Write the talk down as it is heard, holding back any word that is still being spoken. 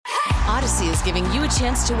Odyssey is giving you a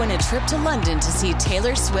chance to win a trip to London to see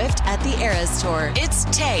Taylor Swift at the Eras Tour. It's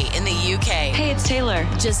Tay in the UK. Hey, it's Taylor.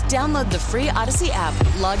 Just download the free Odyssey app,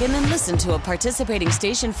 log in and listen to a participating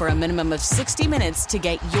station for a minimum of 60 minutes to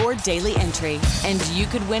get your daily entry. And you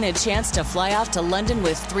could win a chance to fly off to London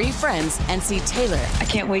with 3 friends and see Taylor. I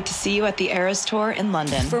can't wait to see you at the Eras Tour in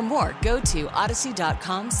London. For more, go to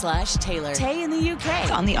odyssey.com/Taylor. Tay in the UK.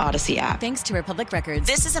 It's on the Odyssey app. Thanks to Republic Records.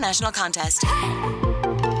 This is a national contest.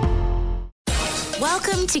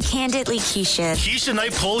 Welcome to Candidly Keisha. Keisha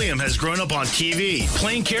Knight Pulliam has grown up on TV,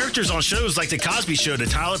 playing characters on shows like The Cosby Show to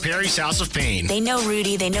Tyler Perry's House of Pain. They know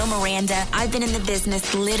Rudy, they know Miranda. I've been in the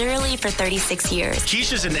business literally for 36 years.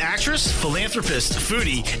 Keisha's an actress, philanthropist,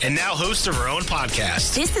 foodie, and now host of her own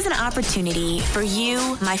podcast. This is an opportunity for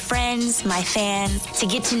you, my friends, my fans, to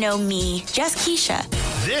get to know me, just Keisha.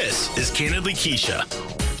 This is Candidly Keisha.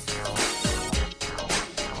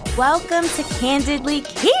 Welcome to Candidly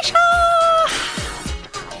Keisha!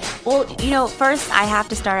 Well, first I have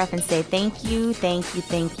to start off and say thank you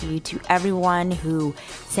to everyone who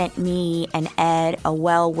sent me and Ed a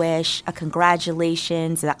well wish, a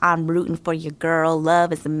congratulations, that I'm rooting for your girl,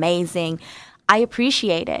 love is amazing. I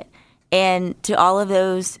appreciate it. And to all of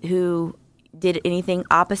those who did anything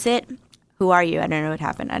opposite, who are you? I don't know what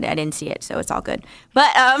happened. I didn't see it, so it's all good.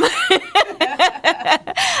 But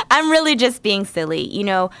I'm really just being silly.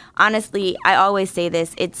 Honestly, I always say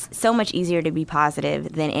this. It's so much easier to be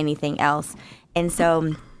positive than anything else. And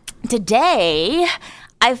so today,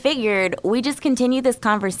 I figured we just continue this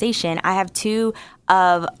conversation. I have 2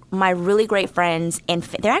 of my really great friends, and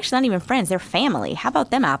they're actually not even friends. They're family. How about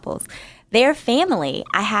them apples? They're family.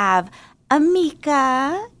 I have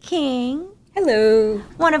Amika King. Hello.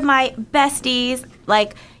 One of my besties.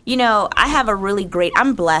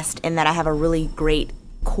 I'm blessed in that I have a really great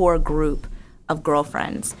core group of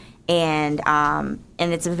girlfriends. And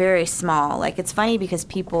it's very small. It's funny because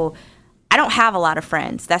I don't have a lot of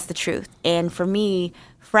friends. That's the truth. And for me,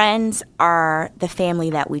 friends are the family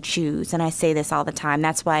that we choose. And I say this all the time.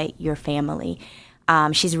 That's why you're family.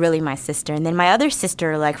 She's really my sister. And then my other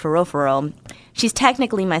sister, for real, she's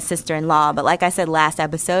technically my sister-in-law. But like I said last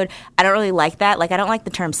episode, I don't really like that. I don't like the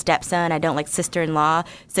term stepson. I don't like sister-in-law.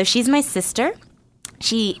 So she's my sister.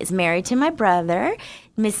 She is married to my brother,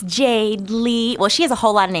 Miss Jade Lee. Well, she has a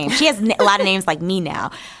whole lot of names. She has a lot of names like me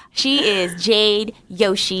now. She is Jade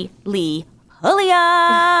Yoshi Lee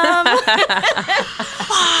Pulliam.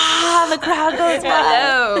 The crowd goes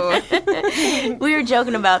wild. Hello. We were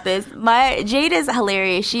joking about this. Jade is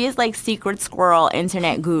hilarious. She is like secret squirrel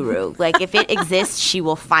internet guru. If it exists, she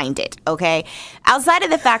will find it, okay? Outside of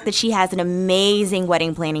the fact that she has an amazing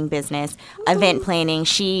wedding planning business, event planning,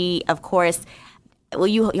 she, of course, well,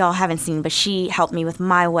 y'all haven't seen, but she helped me with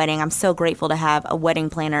my wedding. I'm so grateful to have a wedding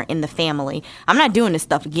planner in the family. I'm not doing this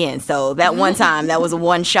stuff again. So that one time, that was a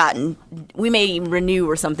one shot, and we may renew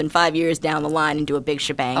or something 5 years down the line and do a big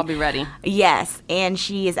shebang. I'll be ready. Yes, and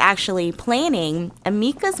she is actually planning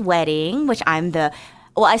Amika's wedding, which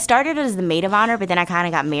I started as the maid of honor, but then I kind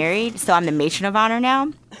of got married, so I'm the matron of honor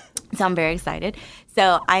now. So I'm very excited.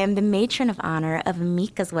 So I am the matron of honor of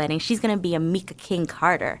Amika's wedding. She's going to be Amika King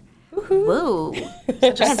Carter. Woo.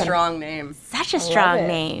 Such a strong name. Such a strong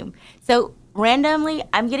name. So randomly,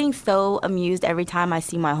 I'm getting so amused every time I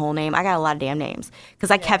see my whole name. I got a lot of damn names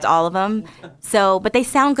because I kept all of them. But they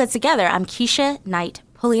sound good together. I'm Keisha Knight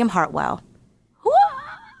Pulliam Hartwell.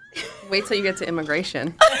 Wait till you get to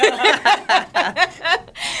immigration.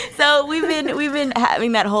 So we've been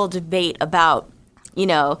having that whole debate about,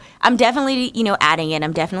 I'm definitely, adding it.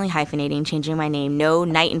 I'm definitely hyphenating, changing my name. No,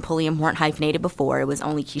 Knight and Pulliam weren't hyphenated before. It was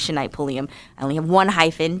only Keisha Knight Pulliam. I only have 1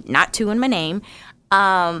 hyphen, not 2 in my name.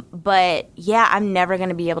 But yeah, I'm never going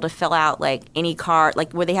to be able to fill out any card,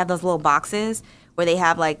 where they have those little boxes where they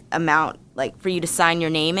have amount, for you to sign your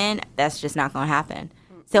name in. That's just not going to happen.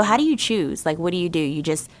 So how do you choose? What do? You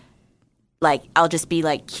just, I'll just be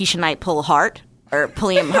Keisha Knight Pull Heart or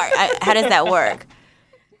Pulliam Heart. How does that work?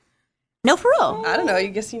 No, for real. I don't know. I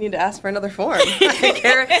guess you need to ask for another form. You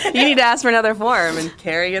need to ask for another form and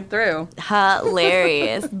carry it through.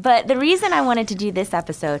 Hilarious. But the reason I wanted to do this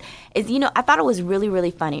episode is, I thought it was really,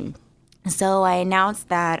 really funny. So I announced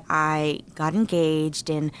that I got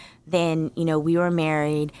engaged, and then, we were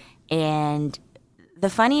married. And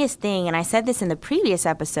the funniest thing, and I said this in the previous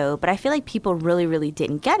episode, but I feel like people really, really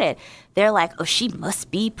didn't get it. They're like, oh, she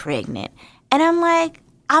must be pregnant. And I'm like,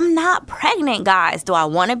 I'm not pregnant, guys. Do I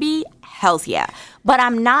want to be? Hells yeah. But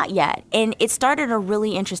I'm not yet. And it started a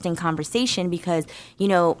really interesting conversation because,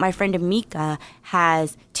 my friend Amika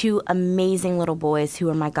has 2 amazing little boys who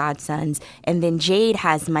are my godsons. And then Jade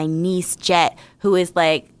has my niece, Jet, who is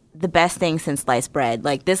the best thing since sliced bread.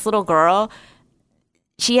 Like, this little girl,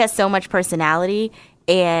 she has so much personality,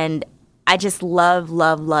 and I just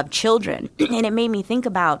love children. And it made me think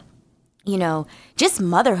about, you know, just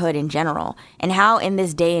motherhood in general, and how in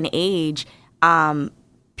this day and age,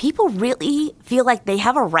 people really feel like they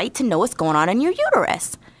have a right to know what's going on in your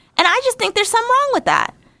uterus. And I just think there's something wrong with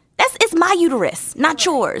that. It's my uterus, not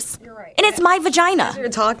yours. You're right. And it's my vagina. As you're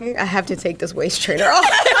talking, I have to take this waist trainer off.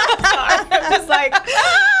 I'm just like,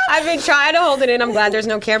 I've been trying to hold it in. I'm glad there's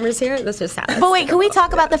no cameras here. This is sad. But wait, can we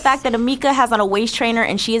talk about the fact that Amika has on a waist trainer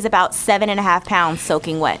and she is about 7.5 pounds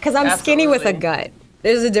soaking wet? Because I'm skinny with a gut.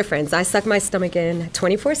 There's a difference. I suck my stomach in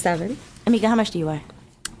 24/7. Amika, how much do you weigh?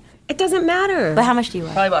 It doesn't matter. But how much do you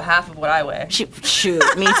weigh? Probably about half of what I weigh. Shoot,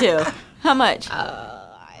 me too. How much?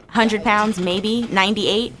 100 pounds, maybe?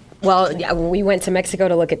 98? Well, yeah, when we went to Mexico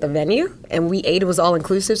to look at the venue, and we ate, it was all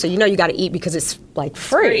inclusive. So you know you got to eat because it's like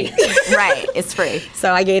free. Right, it's free.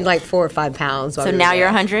 So I gained like 4 or 5 pounds. So now you're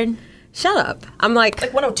 100? Shut up. I'm like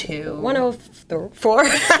 102. 104.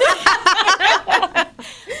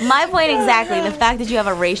 My point exactly. The fact that you have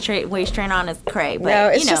a waist trainer on is cray. But, no,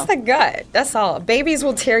 it's just the gut. That's all. Babies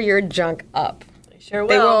will tear your junk up. Sure will.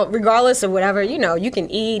 They will, regardless of whatever, you know, you can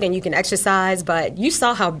eat and you can exercise, but you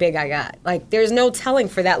saw how big I got. Like, there's no telling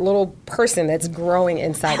for that little person that's growing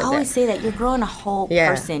inside of there. I always say that you're growing a whole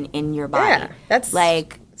person in your body. Yeah, that's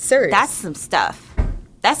like serious. That's some stuff.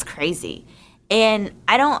 That's crazy. And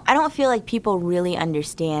I don't feel like people really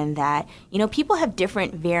understand that, you know, people have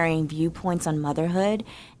different varying viewpoints on motherhood,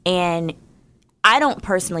 and I don't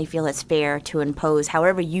personally feel it's fair to impose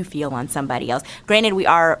however you feel on somebody else. Granted, we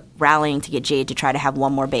are rallying to get Jade to try to have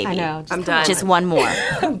one more baby. I know. I'm done. Just one more.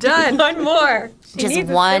 I'm done. One more. Just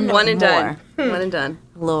one One and more. done. One and done.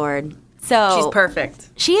 Lord. So She's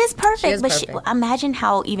perfect. She is perfect, She is but perfect. Imagine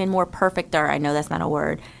how even more perfect, or I know that's not a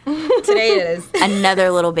word. Today it is.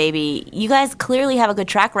 Another little baby. You guys clearly have a good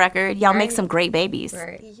track record. Y'all make some great babies.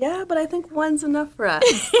 Right. Yeah, but I think one's enough for us.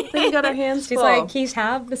 I think we got our hands She's full. like, Keish,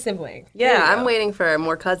 have the sibling. Yeah, I'm waiting for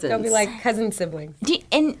more cousins. They'll be like cousin siblings.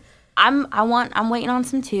 And I'm waiting on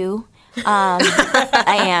some too.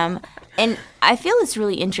 I am. And I feel it's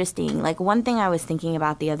really interesting. Like, one thing I was thinking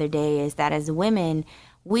about the other day is that as women,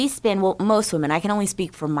 we spend, well, most women, I can only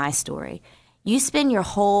speak for my story. You spend your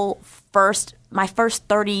whole my first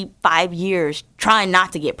 35 years trying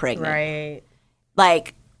not to get pregnant. Right.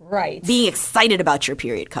 Like, Right. being excited about your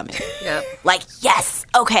period coming. Yep. Like, yes,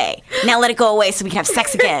 okay, now let it go away so we can have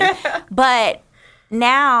sex again. But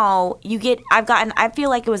now I feel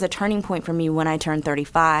like it was a turning point for me when I turned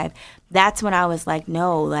 35. That's when I was like,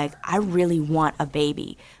 no, like, I really want a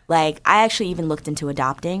baby. Like, I actually even looked into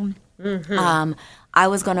adopting. Mm-hmm. I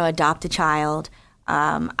was going to adopt a child.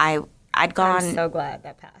 I'd gone. I'm so glad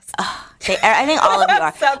that passed. I think all of you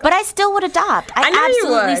are. But I still would adopt. I know you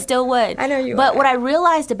absolutely would. still would. I know you But would. what I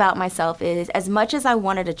realized about myself is, as much as I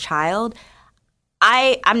wanted a child,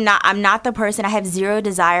 I'm not the person. I have zero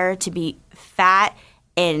desire to be fat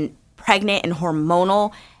and pregnant and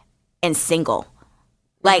hormonal and single.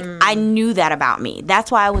 Like, I knew that about me. That's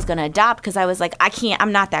why I was going to adopt, because I was like,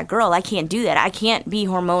 I'm not that girl. I can't do that. I can't be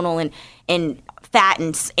hormonal and fat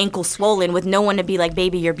and ankle swollen with no one to be like,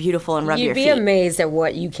 baby, you're beautiful, and rub your feet. You'd be amazed at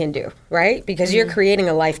what you can do, right? Because you're creating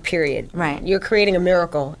a life period. Right. You're creating a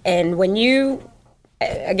miracle. And when you,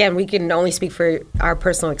 again, we can only speak for our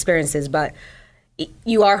personal experiences, but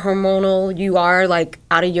you are hormonal. You are like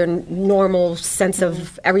out of your normal sense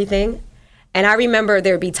of everything. And I remember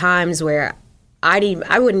there'd be times where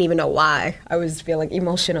I wouldn't even know why I was feeling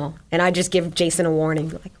emotional. And I just give Jason a warning,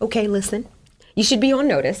 like, okay, listen, you should be on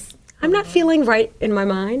notice. I'm not feeling right in my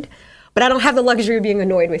mind, but I don't have the luxury of being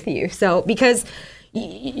annoyed with you. So, because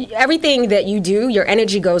everything that you do, your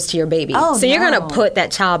energy goes to your baby. Oh, so you're no. going to put that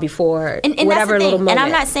child before and whatever that's the thing. little moment. And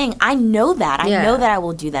I'm not saying, I know that. I Yeah. know that I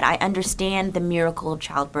will do that. I understand the miracle of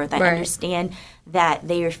childbirth. I Right. understand that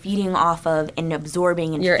they are feeding off of and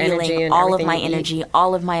absorbing and Your energy feeling and all of everything my you eat. energy,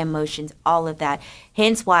 all of my emotions, all of that.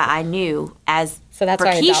 Hence why I knew, So that's for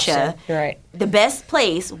why Keisha, adoption. You're right. the best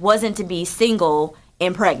place wasn't to be single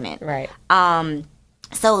and pregnant. Right.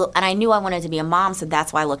 So, and I knew I wanted to be a mom, so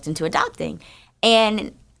that's why I looked into adopting.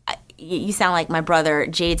 And you sound like my brother,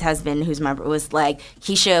 Jade's husband, was like,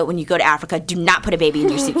 Keisha, when you go to Africa, do not put a baby in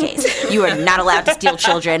your suitcase. You are not allowed to steal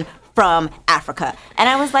children from Africa. And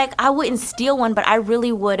I was like, I wouldn't steal one, but I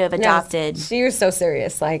really would have adopted. No, she was so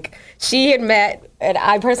serious. Like, she had met And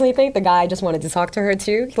I personally think the guy just wanted to talk to her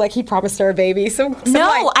too. Like he promised her a baby.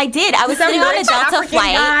 I did. I was sitting on a Delta African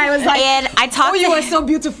flight, guy was like, and I talked. "Oh, you are so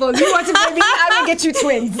beautiful. You want a baby? I will get you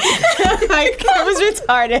twins." Like I was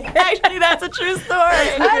retarded. Actually, that's a true story.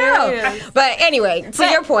 I know. But anyway, to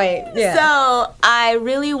your point, yeah. So I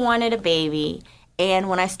really wanted a baby. And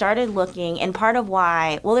when I started looking, and part of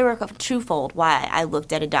why, well, there were twofold why I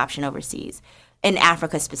looked at adoption overseas, in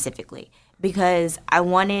Africa specifically, because I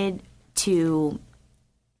wanted to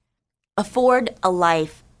afford a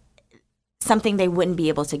life, something they wouldn't be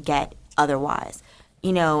able to get otherwise,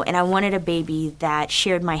 and I wanted a baby that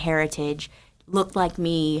shared my heritage, looked like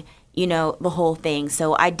me, the whole thing.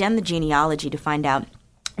 So I'd done the genealogy to find out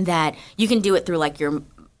that you can do it through like your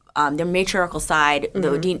the matriarchal side,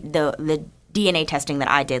 the DNA testing that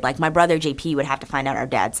I did. Like my brother JP would have to find out our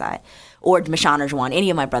dad's side, or Mashaner's one. Any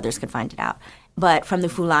of my brothers could find it out, but from the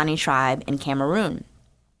Fulani tribe in Cameroon.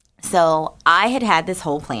 So I had this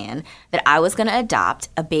whole plan that I was going to adopt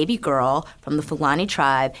a baby girl from the Fulani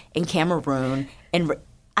tribe in Cameroon. And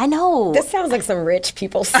I know. This sounds like some rich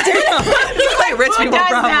people stuff. It's like rich people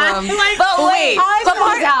problem. But wait, I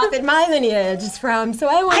found out that my lineage is from, so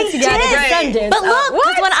I wanted to get a descendant. But look,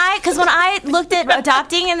 because when I looked at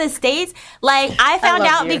adopting in the States, like I found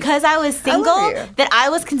out because I was single that I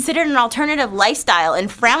was considered an alternative lifestyle and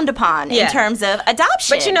frowned upon in terms of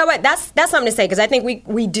adoption. But you know what? That's something to say, because I think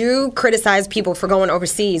we do criticize people for going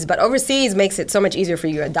overseas, but overseas makes it so much easier for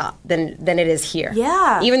you to adopt than it is here.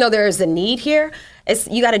 Yeah. Even though there is a need here,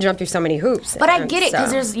 you got to jump through so many hoops. But I get it,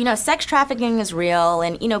 because there's, sex trafficking is real,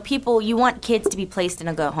 and, people, you want kids to be placed in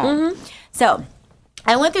a good home. Mm-hmm. So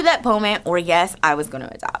I went through that moment where, yes, I was going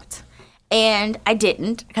to adopt. And I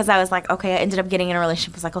didn't, because I was like, okay, I ended up getting in a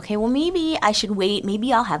relationship. I was like, okay, well, maybe I should wait.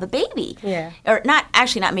 Maybe I'll have a baby. Yeah. Or not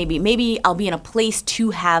maybe. Maybe I'll be in a place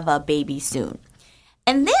to have a baby soon.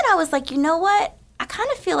 And then I was like, you know what? I kind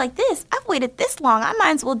of feel like this. I've waited this long. I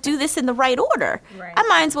might as well do this in the right order. Right. I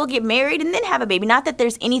might as well get married and then have a baby. Not that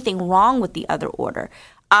there's anything wrong with the other order.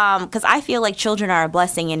 Because I feel like children are a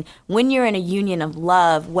blessing. And when you're in a union of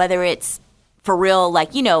love, whether it's for real,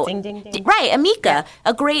 like, ding, ding, ding. Right, Amika,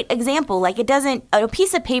 a great example. Like, a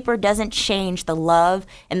piece of paper doesn't change the love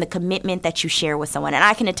and the commitment that you share with someone. And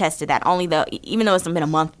I can attest to that, even though it's been a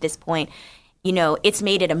month at this point, it's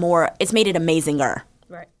made it amazinger.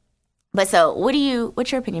 Right. But so,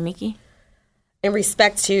 what's your opinion, Miki? In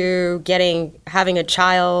respect to having a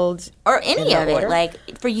child, or any of it,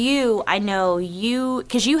 like for you, I know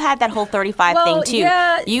because you had that whole 35 thing too.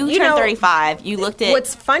 Yeah, you turned 35. You looked at.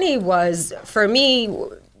 What's funny was, for me,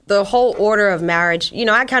 the whole order of marriage.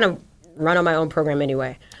 I kind of run on my own program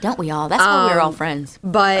anyway. Don't we all? That's why we're all friends,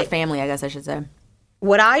 but or family, I guess I should say.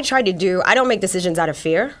 What I try to do, I don't make decisions out of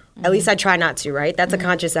fear. Mm-hmm. At least I try not to. Right? That's a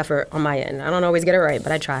conscious effort on my end. I don't always get it right,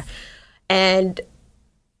 but I try. And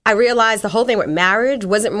I realized the whole thing with marriage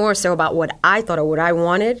wasn't more so about what I thought or what I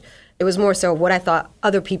wanted. It was more so what I thought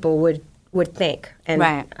other people would think. And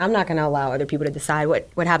I'm not going to allow other people to decide what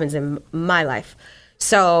happens in my life.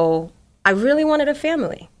 So I really wanted a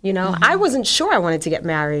family, I wasn't sure I wanted to get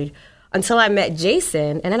married until I met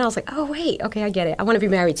Jason. And then I was like, oh, wait, okay, I get it. I want to be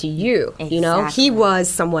married to you, Exactly. He was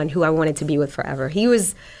someone who I wanted to be with forever. He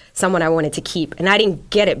was someone I wanted to keep. And I didn't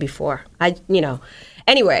get it before.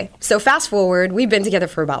 Anyway, so fast forward, we've been together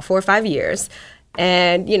for about 4 or 5 years.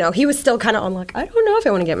 And, he was still kind of on like, I don't know if I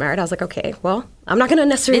want to get married. I was like, okay, well, I'm not going to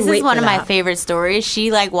necessarily wait. This is one of my favorite stories.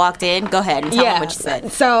 She walked in. Go ahead and tell me what you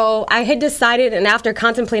said. So I had decided, and after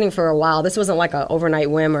contemplating for a while, this wasn't like an overnight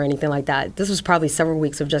whim or anything like that. This was probably several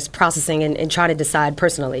weeks of just processing and trying to decide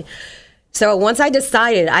personally. So once I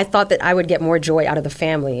decided, I thought that I would get more joy out of the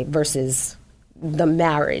family versus the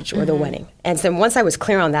marriage or the wedding. And so once I was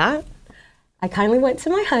clear on that, I kindly went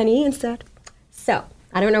to my honey and said, so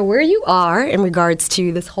I don't know where you are in regards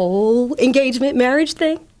to this whole engagement marriage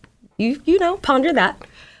thing. You ponder that.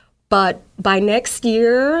 But by next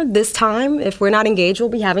year, this time, if we're not engaged, we'll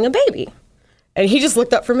be having a baby. And he just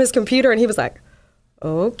looked up from his computer and he was like,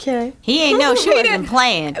 okay. He ain't know she wasn't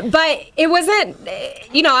playing. But it wasn't,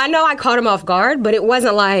 I know I caught him off guard, but it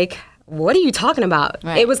wasn't like, what are you talking about?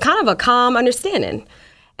 Right. It was kind of a calm understanding.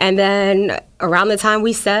 And then around the time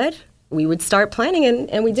we said, we would start planning,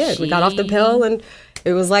 and we did. We got off the pill, and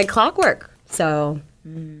it was like clockwork. So,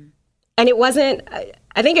 and it wasn't,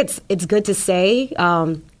 I think it's good to say,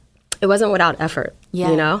 it wasn't without effort,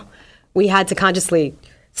 We had to consciously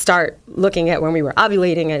start looking at when we were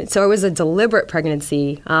ovulating, and so it was a deliberate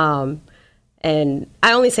pregnancy. And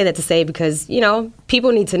I only say that to say because,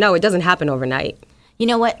 people need to know it doesn't happen overnight. You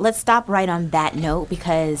know what? Let's stop right on that note,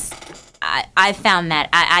 because I found that.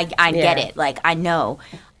 I get it. Like, I know.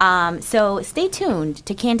 So stay tuned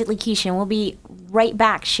to Candidly Keisha, and we'll be right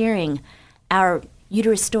back sharing our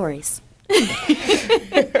uterus stories.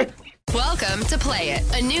 Welcome to Play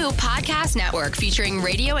It, a new podcast network featuring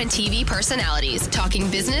radio and TV personalities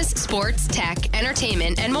talking business, sports, tech,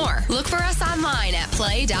 entertainment, and more. Look for us online at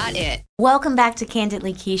play.it. Welcome back to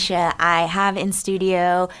Candidly Keisha. I have in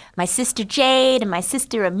studio my sister Jade and my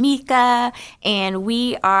sister Amika, and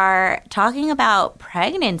we are talking about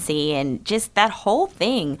pregnancy and just that whole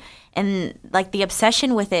thing and like the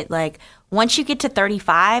obsession with it. Like once you get to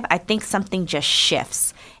 35, I think something just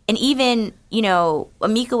shifts. And even, you know,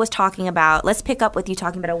 Amika was talking about, let's pick up with you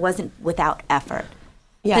talking about it wasn't without effort.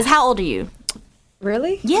 Yeah. Because how old are you?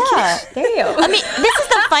 Really? Yeah. Damn. I mean, this is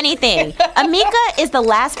the funny thing. Amika is the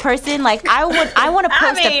last person, like, I want to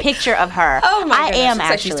post a picture of her. Oh my goodness. I am Looks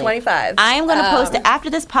like actually. she's 25. I am going to post it after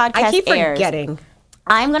this podcast I keep airs. forgetting.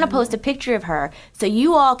 I'm going to post a picture of her so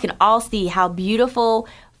you all can all see how beautiful,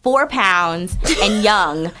 4 pounds, and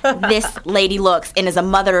young this lady looks and is a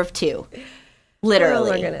mother of 2. Literally.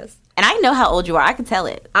 Oh my goodness. And I know how old you are. I can tell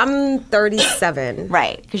it. I'm 37.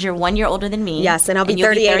 Right, because you're 1 year older than me. Yes, and I'll be you'll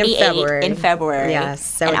 38 in February. In February. Yes,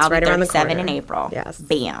 so and it's I'll right be around the 37 corner. in April. Yes.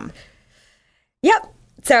 Bam. Yep.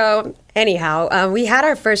 So anyhow, we had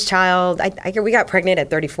our first child. We got pregnant at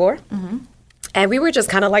 34. Mm-hmm. And we were just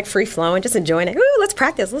kind of like free flowing, just enjoying it. Ooh, let's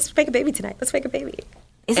practice. Let's make a baby tonight. Let's make a baby.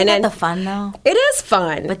 Isn't that the fun, though? It is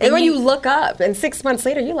fun. But And then when you- you look up and 6 months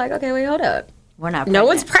later, you're like, okay, wait, hold up. We're not No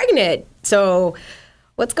one's pregnant. So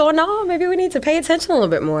what's going on? Maybe we need to pay attention a little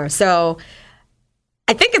bit more. So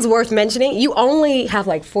I think it's worth mentioning. You only have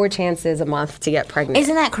like 4 chances a month to get pregnant.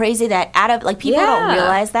 Isn't that crazy that out of, like, people don't Yeah.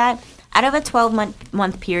 realize that out of a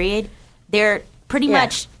 12-month period, there pretty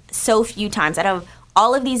much so few times out of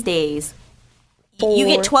all of these days, you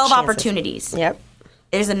get 12 chances. opportunities. Yep.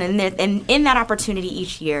 There's and in that opportunity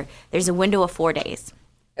each year, there's a window of 4 days.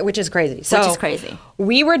 Which is crazy. So Which is crazy.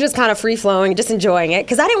 We were just kind of free flowing, just enjoying it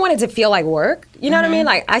because I didn't want it to feel like work. You know what I mean?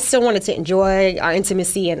 Like I still wanted to enjoy our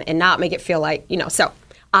intimacy and not make it feel like, you know. So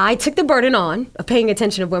I took the burden on of paying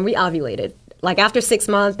attention of when we ovulated. Like after 6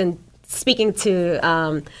 months and speaking to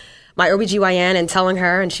my OBGYN and telling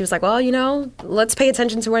her, and she was like, well, you know, let's pay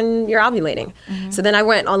attention to when you're ovulating. So then I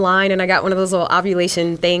went online and I got one of those little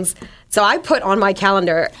ovulation things. So I put on my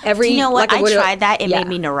calendar every. Do you know what? like I tried that. It made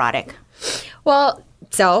me neurotic. Well,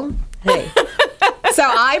 so, hey. So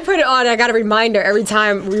I put it on, I got a reminder every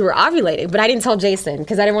time we were ovulating, but I didn't tell Jason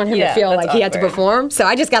because I didn't want him to feel like he had to perform. So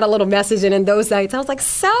I just got a little message, and in those nights, I was like,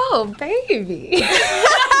 so, baby. I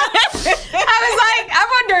was like,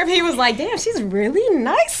 I wonder if he was like, damn, she's really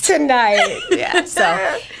nice tonight. Yeah. So,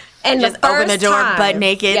 and Just open the door butt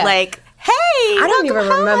naked, like, hey, I don't even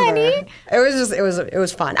welcome home, remember. honey. It was just, it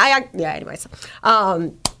was fun. Anyways.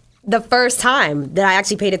 The first time that I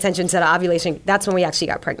actually paid attention to the ovulation, that's when we actually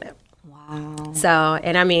got pregnant. Wow. So,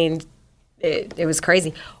 and I mean, it was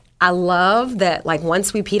crazy. I love that, like,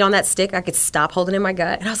 once we peed on that stick, I could stop holding in my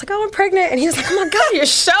gut. And I was like, oh, I'm pregnant. And he was like, oh, my God, you're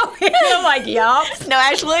showing. And I'm like, yup. No,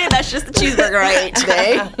 actually, that's just the cheeseburger I ate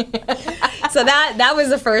today. So that was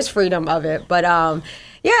the first freedom of it. But,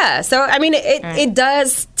 yeah, so, I mean, it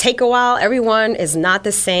does take a while. Everyone is not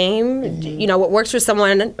the same. Mm-hmm. You know, what works for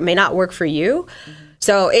someone may not work for you. Mm-hmm.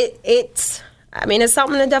 So it's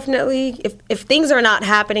something that definitely, if things are not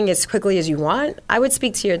happening as quickly as you want, I would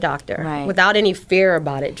speak to your doctor without any fear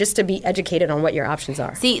about it, just to be educated on what your options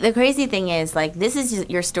are. See, the crazy thing is, like, this is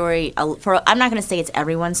your story. I'm not going to say it's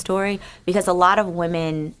everyone's story, because a lot of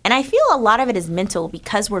women, and I feel a lot of it is mental,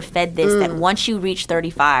 because we're fed this, that once you reach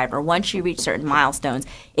 35 or once you reach certain milestones,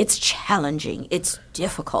 it's challenging, it's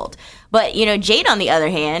difficult. But, you know, Jade, on the other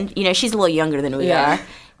hand, you know, she's a little younger than we are.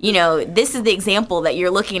 You know, this is the example that you're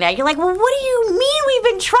looking at. You're like, well, what do you mean we've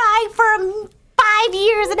been trying for 5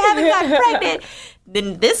 years and haven't gotten pregnant?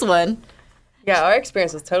 Then this one. Yeah, our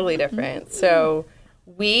experience was totally different. So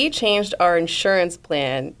we changed our insurance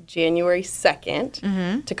plan January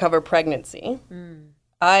 2nd to cover pregnancy.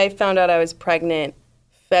 I found out I was pregnant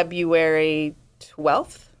February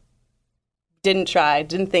 12th. Didn't try,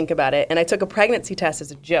 didn't think about it. And I took a pregnancy test as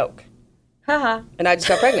a joke. And I just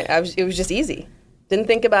got pregnant. It was just easy. Didn't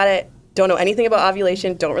think about it. Don't know anything about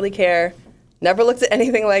ovulation. Don't really care. Never looked at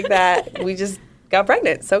anything like that. We just got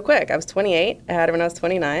pregnant so quick. I was 28. I had her when I was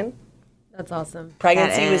 29. That's awesome.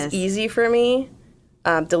 Pregnancy was easy for me.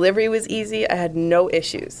 Delivery was easy. I had no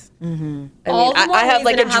issues. Mm-hmm. I had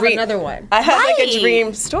like a dream. Another one. I had like a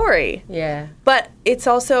dream story. Yeah. But it's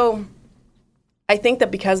also, I think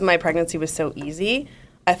that because my pregnancy was so easy,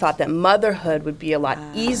 I thought that motherhood would be a lot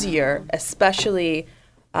easier, especially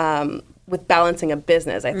with balancing a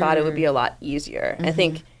business. I thought it would be a lot easier. I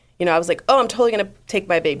think, I was like, oh, I'm totally going to take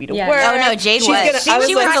my baby to work. Oh, no, Jade was. She was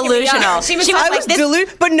delusional. She was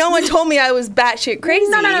delusional, but no one told me I was batshit crazy.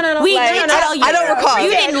 No. We didn't tell you. I don't recall.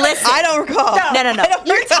 You didn't listen. I don't recall. No.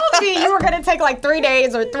 You told me you were going to take like 3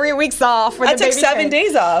 days or 3 weeks off. I took 7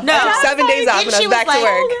 days off. No. I took 7 days off when I was back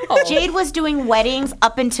to work. Jade was doing weddings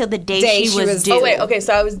up until the day she was due. Oh, wait. Okay,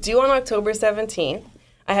 so I was due on October 17th.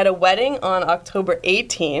 I had a wedding on October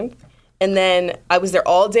 18th. And then I was there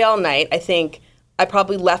all day, all night. I think I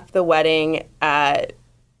probably left the wedding at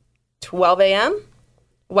 12 a.m.,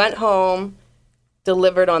 went home,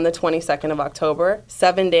 delivered on the 22nd of October,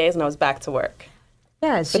 7 days, and I was back to work.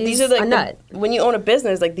 Yeah, but these are like when you own a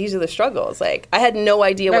business, like these are the struggles. Like I had no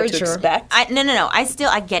idea what to expect. No.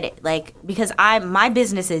 I get it. Like because my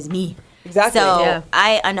business is me. Exactly. So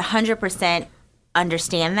I 100%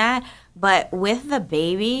 understand that. But with the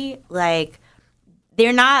baby, like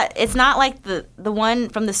it's not like the one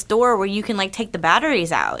from the store where you can like take the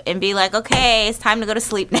batteries out and be like, okay, it's time to go to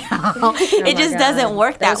sleep now. It just doesn't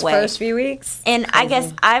work that way. Those first few weeks. And I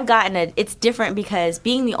guess I've gotten it's different because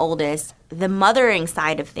being the oldest, the mothering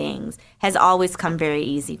side of things has always come very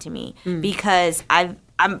easy to me because I've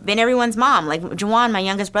been everyone's mom. Like Juwan, my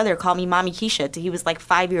youngest brother, called me Mommy Keisha till he was like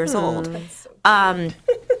 5 years old.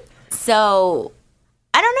 So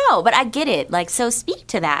I don't know, but I get it. Like, so speak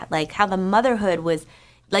to that. Like how the motherhood was,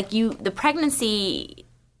 like the pregnancy.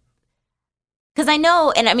 Because I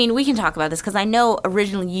know, and I mean, we can talk about this because I know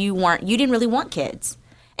originally you didn't really want kids.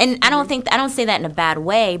 And I don't say that in a bad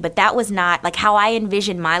way, but that was not like how I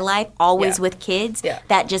envisioned my life always with kids. Yeah.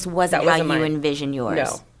 That just wasn't how you envision yours.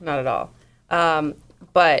 No, not at all.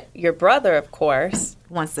 But your brother, of course,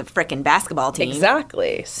 wants the frickin' basketball team.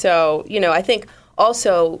 Exactly. So, I think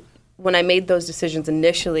also when I made those decisions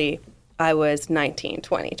initially, I was 19,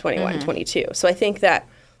 20, 21, 22. So I think that,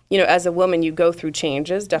 as a woman, you go through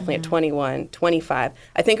changes, definitely at 21, 25.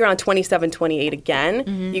 I think around 27, 28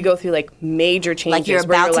 again, you go through like major changes. Like you're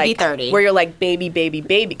about to be 30. Where you're like, baby.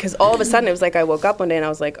 Because all of a sudden it was like I woke up one day and I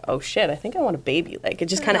was like, oh shit, I think I want a baby. Like it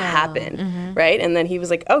just kind of happened, right? And then he was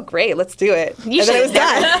like, oh great, let's do it. And then it was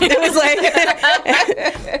done. It was like,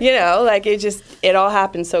 it all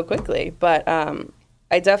happened so quickly. But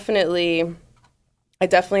I definitely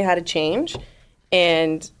had a change.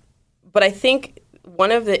 But I think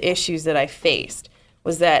one of the issues that I faced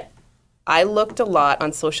was that I looked a lot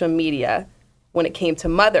on social media when it came to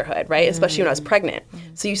motherhood, right? Especially when I was pregnant.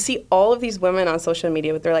 So you see all of these women on social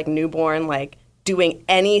media with their like newborn, like doing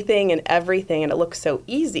anything and everything, and it looks so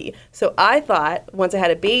easy. So I thought once I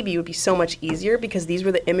had a baby, it would be so much easier because these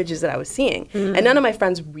were the images that I was seeing. And none of my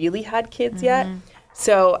friends really had kids yet.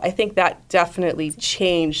 So I think that definitely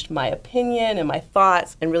changed my opinion and my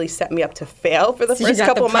thoughts and really set me up to fail for the first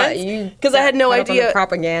couple of months because I had no idea. The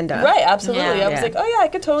propaganda. Right, absolutely. I was like, oh yeah, I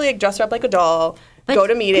could totally like, dress her up like a doll, go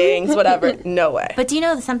to meetings, whatever. No way. But do you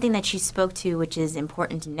know something that you spoke to, which is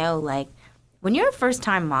important to know? Like, when you're a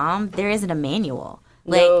first-time mom, there isn't a manual.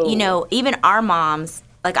 Like, even our moms.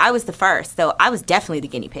 Like, I was the first, so I was definitely the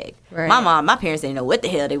guinea pig. Right. My parents didn't know what the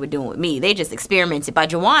hell they were doing with me. They just experimented. By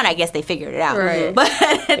Juwan, I guess they figured it out. Right. But,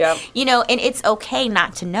 and it's okay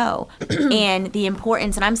not to know. And the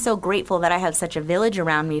importance, and I'm so grateful that I have such a village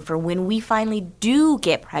around me for when we finally do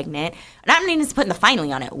get pregnant, and I'm not even putting the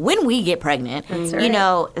finally on it, when we get pregnant,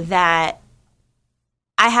 that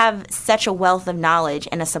I have such a wealth of knowledge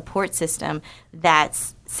and a support system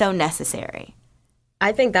that's so necessary.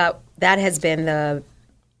 I think that has been the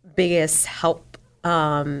biggest help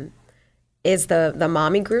is the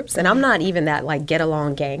mommy groups, and I'm not even that like get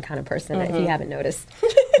along gang kind of person if you haven't noticed.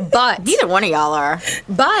 But neither one of y'all are.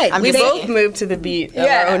 But we both moved to the beat of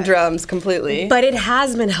our own drums completely. But it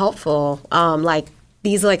has been helpful, like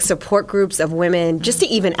these like support groups of women, just to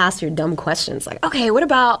even ask your dumb questions, like, okay, what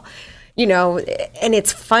about, and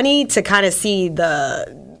it's funny to kind of see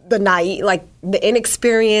the naive, like the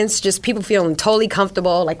inexperience, just people feeling totally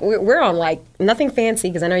comfortable. Like we're on like nothing fancy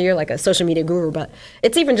because I know you're like a social media guru, but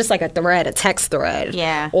it's even just like a text thread,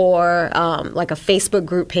 or like a Facebook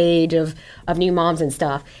group page of new moms and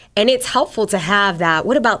stuff. And it's helpful to have that.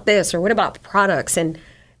 What about this or what about products? And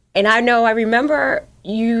I remember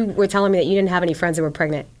you were telling me that you didn't have any friends that were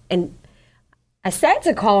pregnant, and I said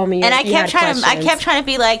to call me, and I kept trying to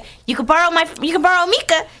be like, you can borrow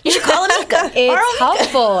Mika. You should call her Mika. It's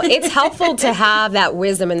helpful. It's helpful to have that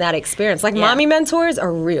wisdom and that experience. Like mommy mentors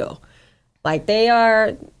are real. Like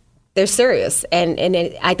they're serious, and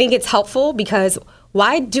I think it's helpful because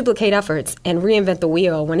why duplicate efforts and reinvent the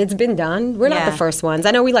wheel when it's been done? We're not the first ones.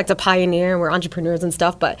 I know we like to pioneer and we're entrepreneurs and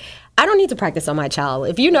stuff, but I don't need to practice on my child.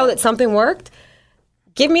 If you know that something worked,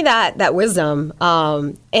 give me that wisdom,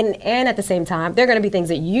 and at the same time, there are going to be things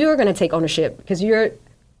that you're going to take ownership because you're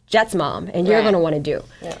Jet's mom, and you're going to want to do.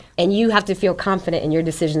 Yeah. And you have to feel confident in your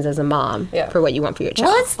decisions as a mom for what you want for your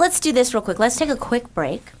child. Well, let's do this real quick. Let's take a quick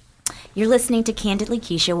break. You're listening to Candidly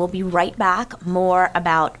Keisha. We'll be right back. More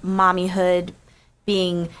about mommyhood,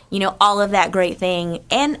 being, all of that great thing,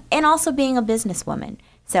 and also being a businesswoman.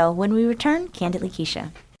 So when we return, Candidly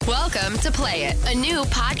Keisha. Welcome to Play It, a new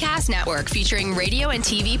podcast network featuring radio and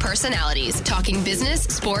TV personalities talking business,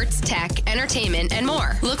 sports, tech, entertainment, and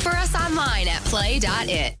more. Look for us online at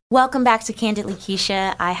play.it. Welcome back to Candidly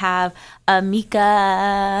Keisha. I have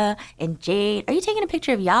Amika and Jade. Are you taking a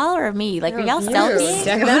picture of y'all or me? Like, are y'all selfies?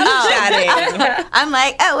 Snapchatting. I'm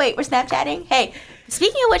like, oh, wait, we're Snapchatting? Hey,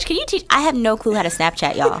 speaking of which, can you teach? I have no clue how to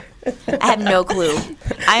Snapchat, y'all. I have no clue.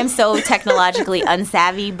 I am so technologically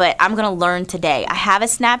unsavvy, but I'm going to learn today. I have a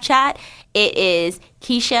Snapchat. It is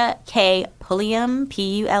Keisha K. Pulliam,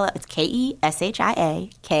 P-U-L-L. It's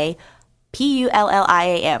K-E-S-H-I-A, K,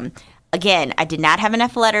 P-U-L-L-I-A-M. Again, I did not have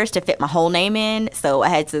enough letters to fit my whole name in, so I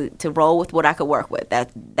had to roll with what I could work with.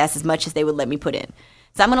 That's as much as they would let me put in.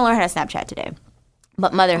 So I'm going to learn how to Snapchat today.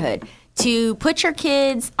 But motherhood. To put your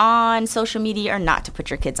kids on social media or not to put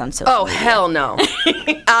your kids on social media? Oh, hell no.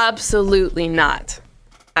 Absolutely not.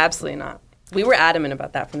 Absolutely not. We were adamant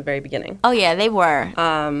about that from the very beginning. Oh, yeah, they were.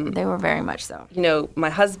 They were very much so. My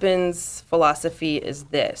husband's philosophy is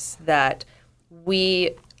this, that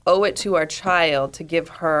we owe it to our child to give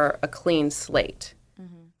her a clean slate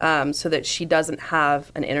so that she doesn't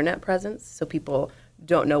have an internet presence, so people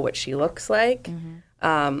don't know what she looks like.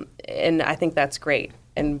 And I think that's great.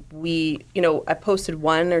 And I posted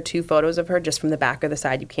 1 or 2 photos of her just from the back or the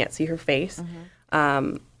side. You can't see her face.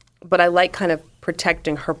 But I like kind of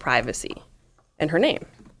protecting her privacy and her name.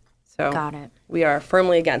 So got it. We are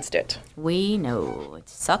firmly against it. We know. It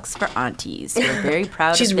sucks for aunties. We're very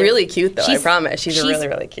proud She's of them. really cute, though. I promise. She's really,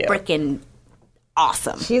 really cute. Freaking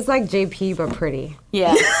awesome. She's like JP, but pretty.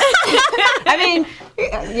 Yeah. I mean,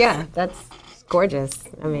 yeah, that's gorgeous.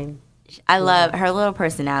 I mean... I love her little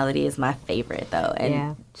personality is my favorite though. And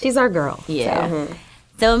yeah. She's our girl. Yeah.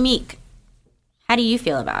 So Meek, how do you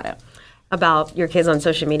feel about it? About your kids on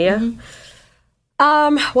social media?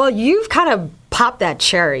 Well, you've kind of popped that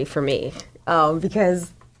cherry for me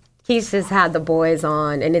because Keisha's had the boys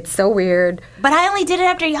on, and it's so weird. But I only did it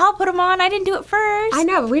after y'all put them on. I didn't do it first. I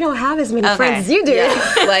know, but we don't have as many friends as you do. Yeah.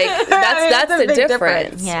 Like, that's the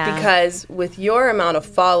difference. Yeah. Because with your amount of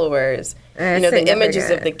followers, the images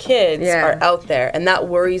of the kids are out there, and that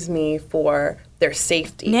worries me for their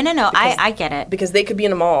safety. No. I get it. Because they could be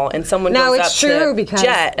in a mall, and someone goes up to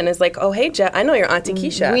Jet and is like, oh, hey, Jet, I know you're Auntie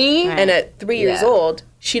Keisha. And at 3 years old,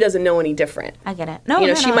 she doesn't know any different. I get it.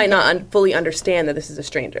 No, she might not fully understand that this is a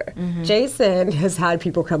stranger. Jason has had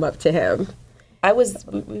people come up to him. We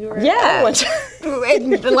were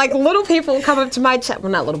and, like, little people come up to my chat.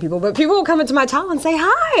 Well, not little people, but people will come into my chat and say,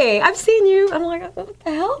 hi, I've seen you. I'm like, what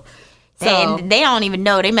the hell? So, and they don't even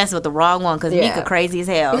know. They messing with the wrong one because Mika crazy as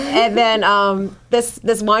hell. And then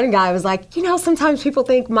this one guy was like, sometimes people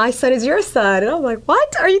think my son is your son. And I'm like,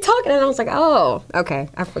 what are you talking? And I was like, oh, okay,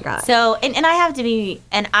 I forgot. So, and I have to be,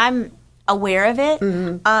 and I'm aware of it,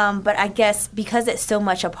 but I guess because it's so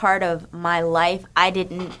much a part of my life, I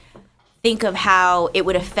didn't think of how it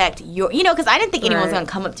would affect your, because I didn't think anyone was going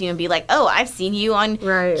to come up to you and be like, oh, I've seen you on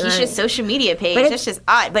Keisha's social media page. That's just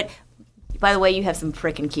odd. But by the way, you have some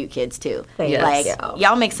freaking cute kids, too. Yes. Like,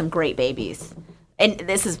 y'all make some great babies. And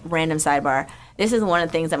this is random sidebar. This is one of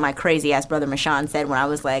the things that my crazy-ass brother Mashawn said when I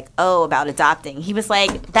was like, about adopting. He was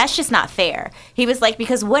like, that's just not fair. He was like,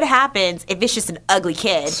 because what happens if it's just an ugly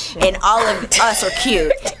kid and all of us are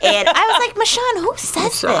cute? And I was like, Mashawn, who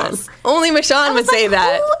says this? Only Mashawn would say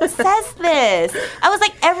that. Who says this? I was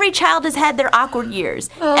like, every child has had their awkward years.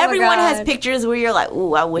 Everyone has pictures where you're like,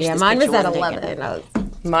 ooh, I wish this mine picture was at wasn't 11.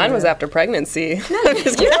 Mine was after pregnancy. You're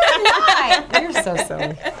so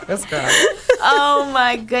silly. This girl. Oh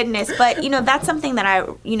my goodness. But that's something that I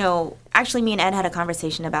actually me and Ed had a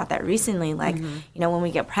conversation about that recently. Like, when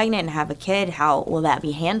we get pregnant and have a kid, how will that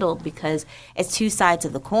be handled? Because it's two sides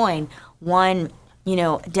of the coin. One,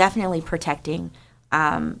 definitely protecting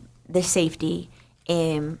the safety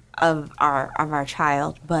of our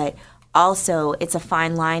child, but also it's a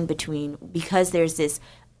fine line between, because there's this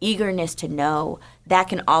eagerness to know, that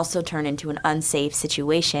can also turn into an unsafe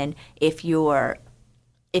situation if you're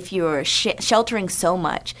sheltering so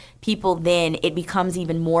much. People, then it becomes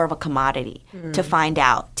even more of a commodity to find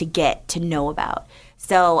out, to get to know about.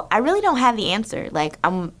 So I really don't have the answer. Like,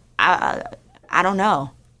 I don't know.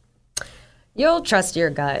 You'll trust your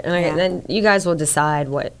gut, and then you guys will decide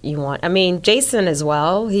what you want. I mean, Jason as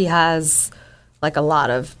well. He has like a lot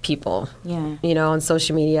of people, Yeah. you know, on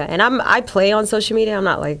social media. And I play on social media. I'm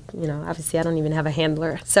not like, you know, obviously I don't even have a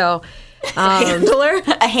handler. So, Handler?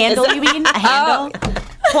 A handle, you mean? A handle?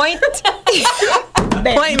 Point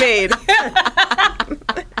made.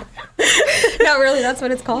 No, really, that's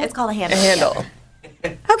what it's called? It's called a handle. A handle.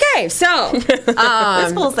 Okay, so.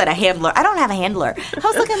 This fool said a handler. I don't have a handler. I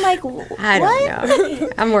was looking like, I don't know.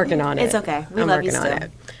 I'm working on it. It's okay. We I'm love you working on still.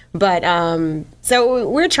 it. But so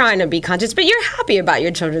we're trying to be conscious. But you're happy about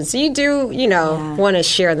your children, so you do, you know, want to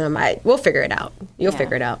share them. We'll figure it out. You'll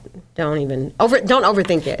figure it out. Don't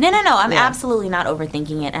overthink it. No. I'm absolutely not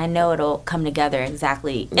overthinking it. I know it'll come together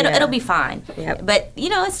exactly. It'll be fine. Yep. But you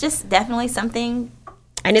know, it's just definitely something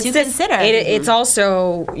and it's to consider. It's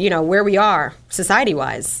also, you know, where we are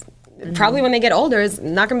society-wise. Probably when they get older, it's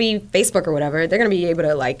not going to be Facebook or whatever. They're going to be able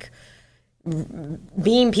to like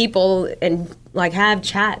beam people and like have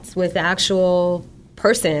chats with the actual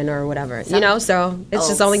person or whatever, you know. So it's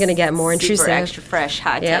just only going to get more intrusive, super extra fresh,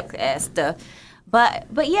 high tech stuff. But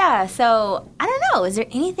yeah. So I don't know. Is there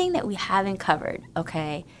anything that we haven't covered?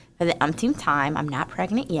 Okay, for the umpteenth time, I'm not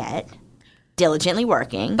pregnant yet. Diligently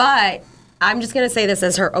working. But I'm just going to say this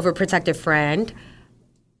as her overprotective friend.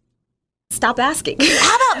 Stop asking.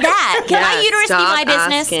 How about that? Can my uterus be my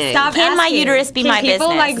business? Can my uterus be my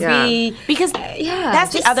business? Because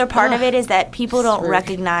that's the other part of it is that people don't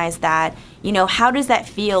recognize that, you know, how does that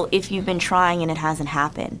feel if you've been trying and it hasn't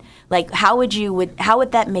happened? Like, how would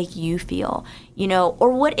that make you feel? You know,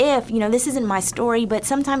 or what if, you know, this isn't my story, but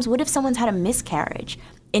sometimes what if someone's had a miscarriage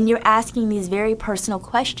and you're asking these very personal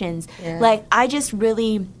questions? Like, I just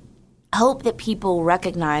really hope that people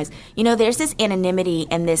recognize, you know, there's this anonymity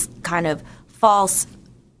and this kind of false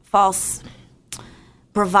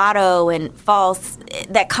bravado and false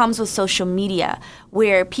that comes with social media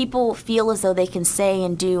where people feel as though they can say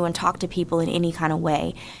and do and talk to people in any kind of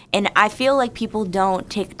way. And I feel like people don't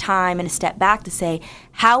take time and a step back to say,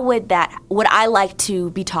 would I like to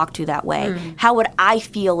be talked to that way? How would I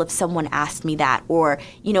feel if someone asked me that or,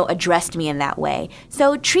 you know, addressed me in that way?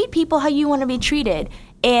 So treat people how you want to be treated.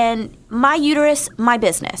 And my uterus, my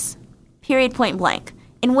business, period, point blank.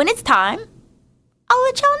 And when it's time, I'll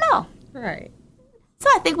let y'all know. Right. So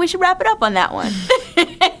I think we should wrap it up on that one.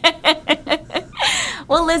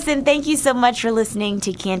 Well, listen, thank you so much for listening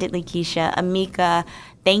to Candidly Keisha. Amika,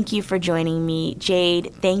 thank you for joining me.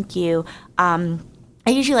 Jade, thank you. I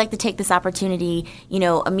usually like to take this opportunity. You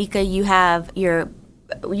know, Amika,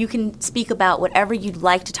 you can speak about whatever you'd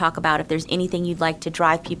like to talk about. If there's anything you'd like to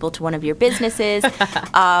drive people to one of your businesses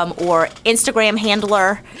or Instagram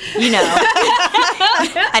handler, you know.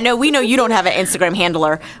 We know you don't have an Instagram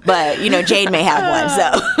handler, but, you know, Jade may have one.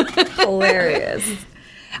 So Hilarious.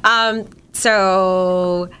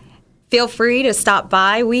 So feel free to stop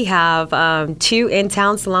by. We have 2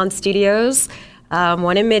 in-town salon studios.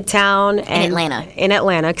 One in Midtown and in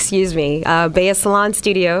Atlanta, excuse me. Bea Salon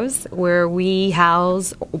Studios, where we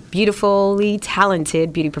house beautifully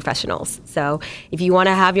talented beauty professionals. So if you want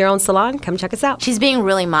to have your own salon, come check us out. She's being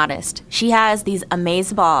really modest. She has these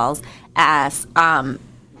amazeballs as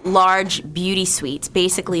large beauty suites,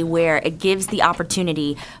 basically where it gives the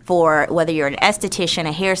opportunity for whether you're an esthetician,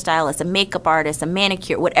 a hairstylist, a makeup artist, a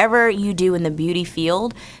manicure, whatever you do in the beauty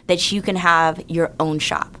field, that you can have your own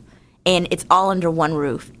shop. And it's all under one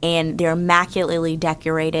roof. And they're immaculately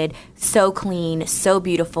decorated, so clean, so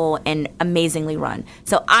beautiful, and amazingly run.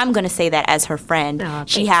 So I'm going to say that as her friend.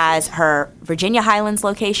 She has her Virginia Highlands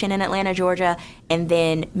location in Atlanta, Georgia, and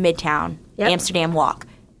then Midtown, Amsterdam Walk.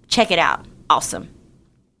 Check it out. Awesome.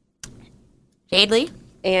 Jade Lee?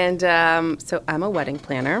 And so I'm a wedding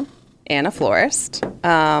planner and a florist.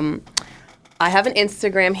 I have an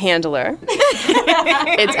Instagram handler.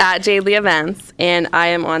 It's at Jade Lee Events, and I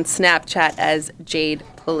am on Snapchat as Jade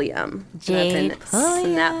Pulliam. Jade I've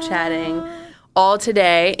been Snapchatting all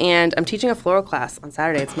today, and I'm teaching a floral class on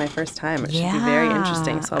Saturday. It's my first time. It should be very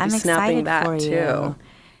interesting, so I'll be snapping that too.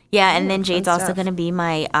 Yeah, and then Jade's also going to be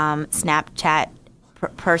my Snapchat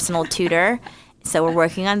personal tutor, so we're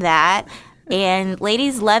working on that. And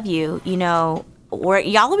ladies, love you. You know,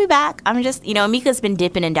 y'all will be back. I'm just, you know, Amika's been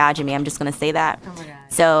dipping and dodging me. I'm just going to say that. Oh my God.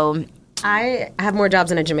 So I have more jobs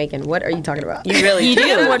than a Jamaican. What are you talking about? You really you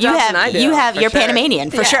do. More jobs than I do. You're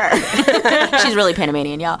Panamanian for sure. She's really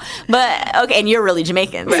Panamanian, y'all. But okay, and you're really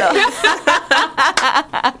Jamaican. So.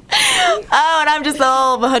 Oh, and I'm just a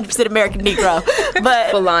whole 100% American Negro.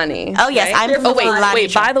 But Fulani. Oh yes, right? I'm Fulani.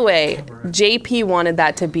 Wait. By the way, JP wanted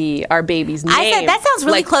that to be our baby's name. I said that sounds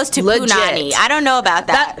really close to Punani. I don't know about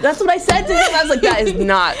that. That's what I said to him. I was like, that is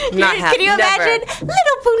not happening. Can you imagine?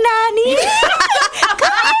 Little Punani. Come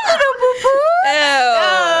here, little poo-poo.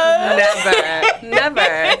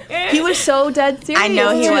 Never. He was so dead serious. I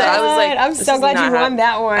know he too. was. I was like, I'm so glad you won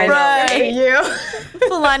that one. I know. Right. You.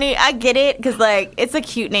 Fulani, I get it because like it's a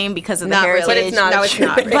cute name because of the heritage. But it's not. No, it's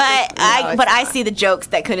not. But I see the jokes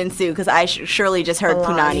that could ensue because I surely just heard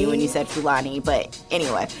Punani when you said Fulani. But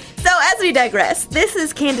anyway, so as we digress, this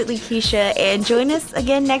is Candidly Keisha, and join us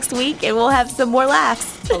again next week, and we'll have some more laughs.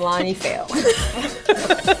 Fulani fail.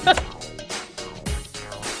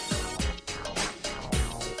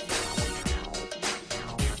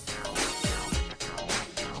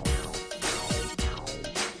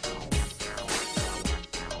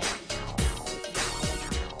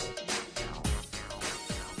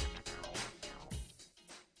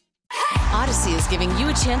 Odyssey is giving you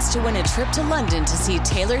a chance to win a trip to London to see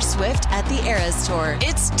Taylor Swift at the Eras Tour.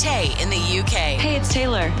 It's Tay in the UK. Hey, it's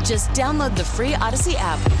Taylor. Just download the free Odyssey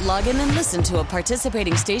app, log in and listen to a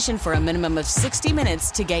participating station for a minimum of 60 minutes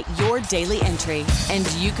to get your daily entry.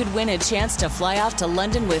 And you could win a chance to fly off to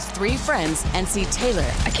London with 3 friends and see Taylor.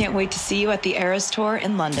 I can't wait to see you at the Eras Tour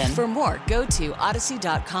in London. For more, go to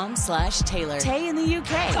odyssey.com/Taylor. Tay in the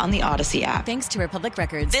UK. On the Odyssey app. Thanks to Republic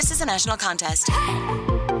Records. This is a national contest.